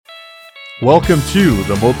Welcome to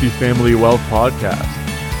the Multifamily Wealth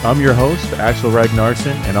Podcast. I'm your host, Axel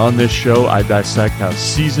Ragnarsson, and on this show, I dissect how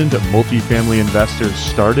seasoned multifamily investors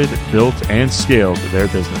started, built, and scaled their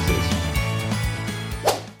businesses.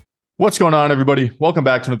 What's going on, everybody? Welcome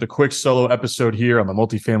back to another quick solo episode here on the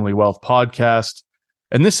Multifamily Wealth Podcast.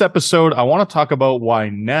 In this episode, I want to talk about why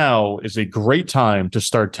now is a great time to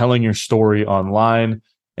start telling your story online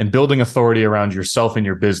and building authority around yourself and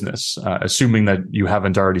your business, assuming that you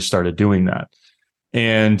haven't already started doing that.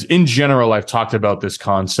 And in general, I've talked about this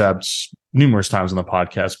concept numerous times on the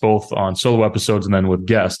podcast, both on solo episodes and then with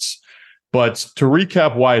guests. But to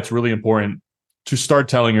recap why it's really important to start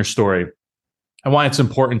telling your story and why it's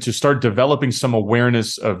important to start developing some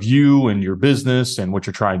awareness of you and your business and what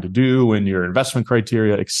you're trying to do and your investment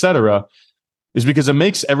criteria, et cetera, is because it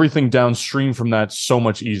makes everything downstream from that so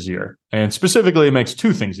much easier. And specifically, it makes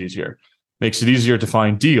two things easier. It makes it easier to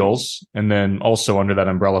find deals, and then also under that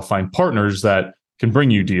umbrella, find partners that can bring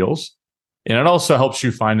you deals. And it also helps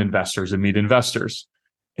you find investors and meet investors.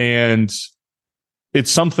 And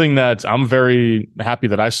it's something that I'm very happy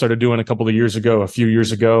that I started doing a few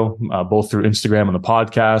years ago, both through Instagram and the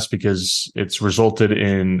podcast, because it's resulted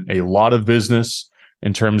in a lot of business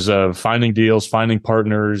in terms of finding deals, finding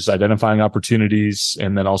partners, identifying opportunities,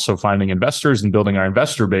 and then also finding investors and building our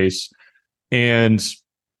investor base. And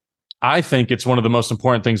I think it's one of the most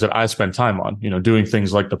important things that I spend time on, doing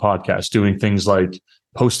things like the podcast, doing things like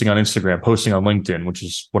posting on Instagram, posting on LinkedIn, which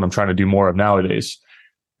is what I'm trying to do more of nowadays.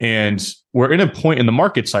 And we're in a point in the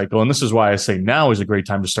market cycle, and this is why I say now is a great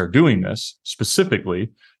time to start doing this specifically,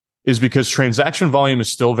 is because transaction volume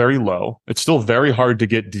is still very low. It's still very hard to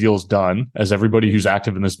get deals done, as everybody who's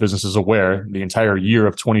active in this business is aware. The entire year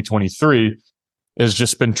of 2023 has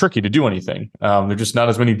just been tricky to do anything. There's just not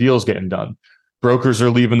as many deals getting done. Brokers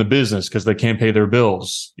are leaving the business because they can't pay their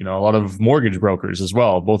bills. A lot of mortgage brokers as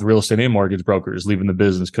well, both real estate and mortgage brokers leaving the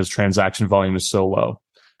business because transaction volume is so low.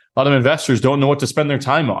 A lot of investors don't know what to spend their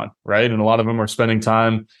time on, right? And a lot of them are spending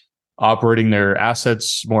time operating their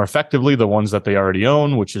assets more effectively, the ones that they already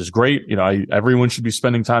own, which is great. Everyone should be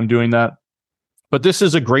spending time doing that. But this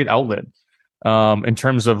is a great outlet in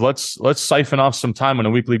terms of let's siphon off some time on a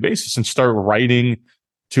weekly basis and start writing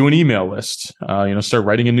to an email list. Start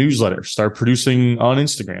writing a newsletter, start producing on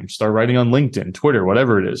Instagram, start writing on LinkedIn, Twitter,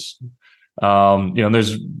 whatever it is.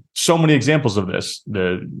 There's so many examples of this,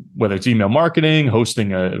 whether it's email marketing,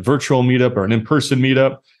 hosting a virtual meetup or an in-person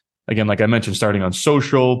meetup. Again, like I mentioned, starting on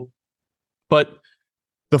social. But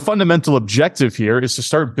the fundamental objective here is to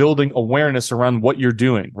start building awareness around what you're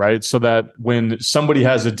doing, right? So that when somebody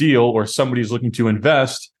has a deal or somebody's looking to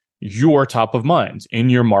invest, you're top of mind in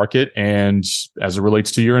your market and as it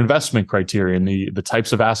relates to your investment criteria and the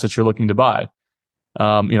types of assets you're looking to buy.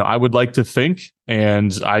 I would like to think,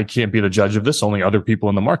 and I can't be the judge of this, only other people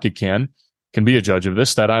in the market can be a judge of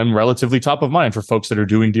this, that I'm relatively top of mind for folks that are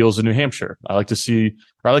doing deals in New Hampshire. I like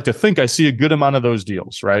to think I see a good amount of those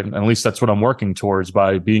deals, right? And at least that's what I'm working towards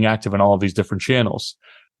by being active in all of these different channels.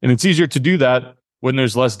 And it's easier to do that when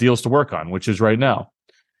there's less deals to work on, which is right now.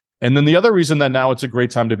 And then the other reason that now it's a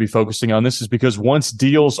great time to be focusing on this is because once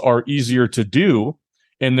deals are easier to do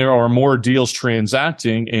and there are more deals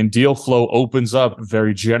transacting and deal flow opens up,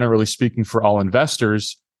 very generally speaking, for all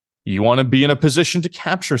investors, you want to be in a position to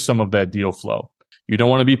capture some of that deal flow. You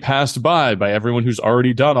don't want to be passed by everyone who's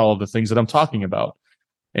already done all of the things that I'm talking about.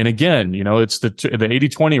 And again, it's the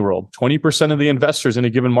 80-20 rule. 20% of the investors in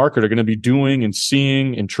a given market are going to be doing and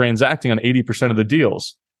seeing and transacting on 80% of the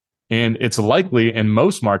deals. And it's likely in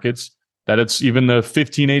most markets that it's even the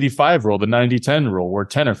 15-85 rule, the 90-10 rule, where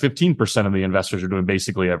 10 or 15% of the investors are doing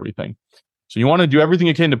basically everything. So you want to do everything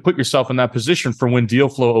you can to put yourself in that position for when deal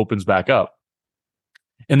flow opens back up.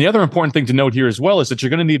 And the other important thing to note here as well is that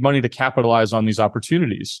you're going to need money to capitalize on these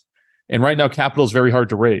opportunities. And right now, capital is very hard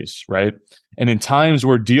to raise, right? And in times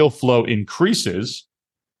where deal flow increases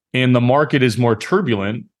and the market is more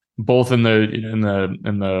turbulent, both in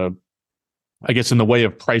the way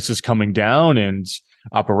of prices coming down and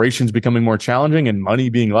operations becoming more challenging and money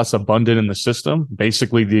being less abundant in the system,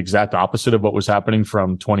 basically the exact opposite of what was happening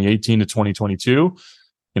from 2018 to 2022,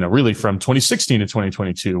 really from 2016 to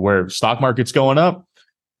 2022, where stock market's going up,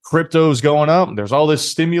 crypto's going up. There's all this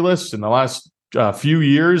stimulus in the last few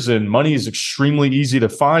years, and money is extremely easy to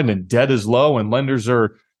find, and debt is low, and lenders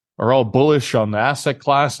are all bullish on the asset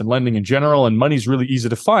class and lending in general, and money's really easy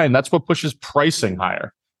to find. That's what pushes pricing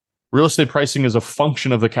higher. Real estate pricing is a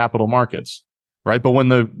function of the capital markets, right? But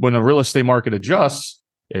when a real estate market adjusts,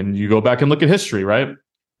 and you go back and look at history, right?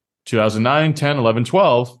 2009, 10, 11,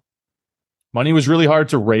 12, money was really hard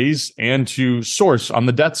to raise and to source on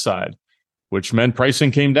the debt side, which meant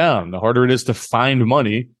pricing came down. The harder it is to find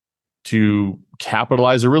money, to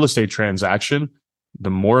capitalize a real estate transaction, the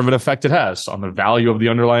more of an effect it has on the value of the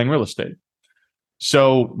underlying real estate.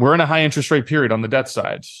 So we're in a high interest rate period on the debt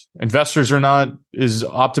side. Investors are not as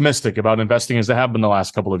optimistic about investing as they have been the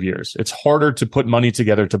last couple of years. It's harder to put money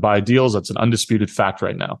together to buy deals. That's an undisputed fact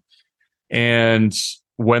right now. And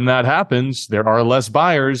when that happens, there are less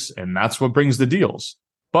buyers, and that's what brings the deals.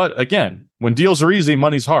 But again, when deals are easy,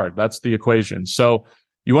 money's hard. That's the equation. So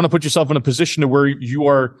you want to put yourself in a position to where you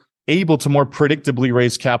are able to more predictably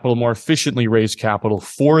raise capital, more efficiently raise capital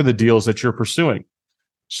for the deals that you're pursuing.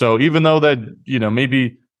 So even though that,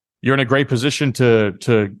 maybe you're in a great position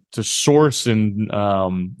to source and,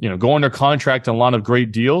 go under contract on a lot of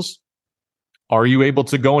great deals, are you able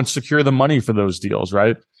to go and secure the money for those deals,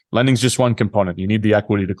 right? Lending's just one component. You need the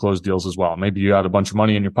equity to close deals as well. Maybe you had a bunch of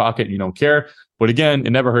money in your pocket, you don't care. But again,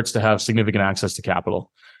 it never hurts to have significant access to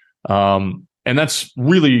capital. And that's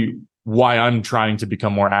really why I'm trying to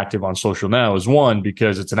become more active on social now, is one,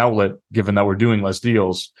 because it's an outlet, given that we're doing less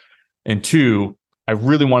deals. And two, I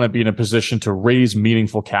really want to be in a position to raise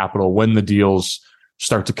meaningful capital when the deals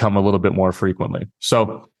start to come a little bit more frequently.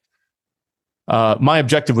 So my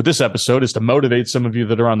objective with this episode is to motivate some of you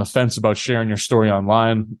that are on the fence about sharing your story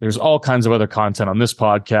online. There's all kinds of other content on this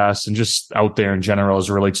podcast and just out there in general as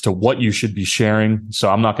it relates to what you should be sharing. So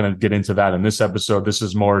I'm not going to get into that in this episode. This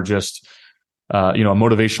is more just a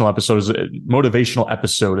motivational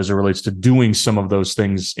episode as it relates to doing some of those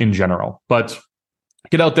things in general. But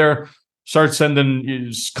get out there. Start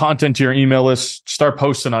sending content to your email list, start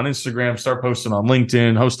posting on Instagram, start posting on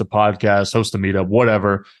LinkedIn, host a podcast, host a meetup,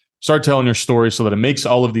 whatever. Start telling your story so that it makes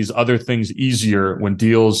all of these other things easier when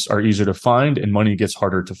deals are easier to find and money gets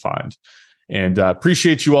harder to find. And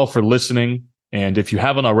appreciate you all for listening. And if you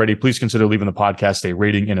haven't already, please consider leaving the podcast a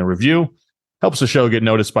rating and a review. Helps the show get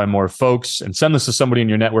noticed by more folks. And send this to somebody in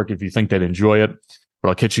your network if you think they'd enjoy it. But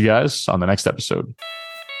I'll catch you guys on the next episode.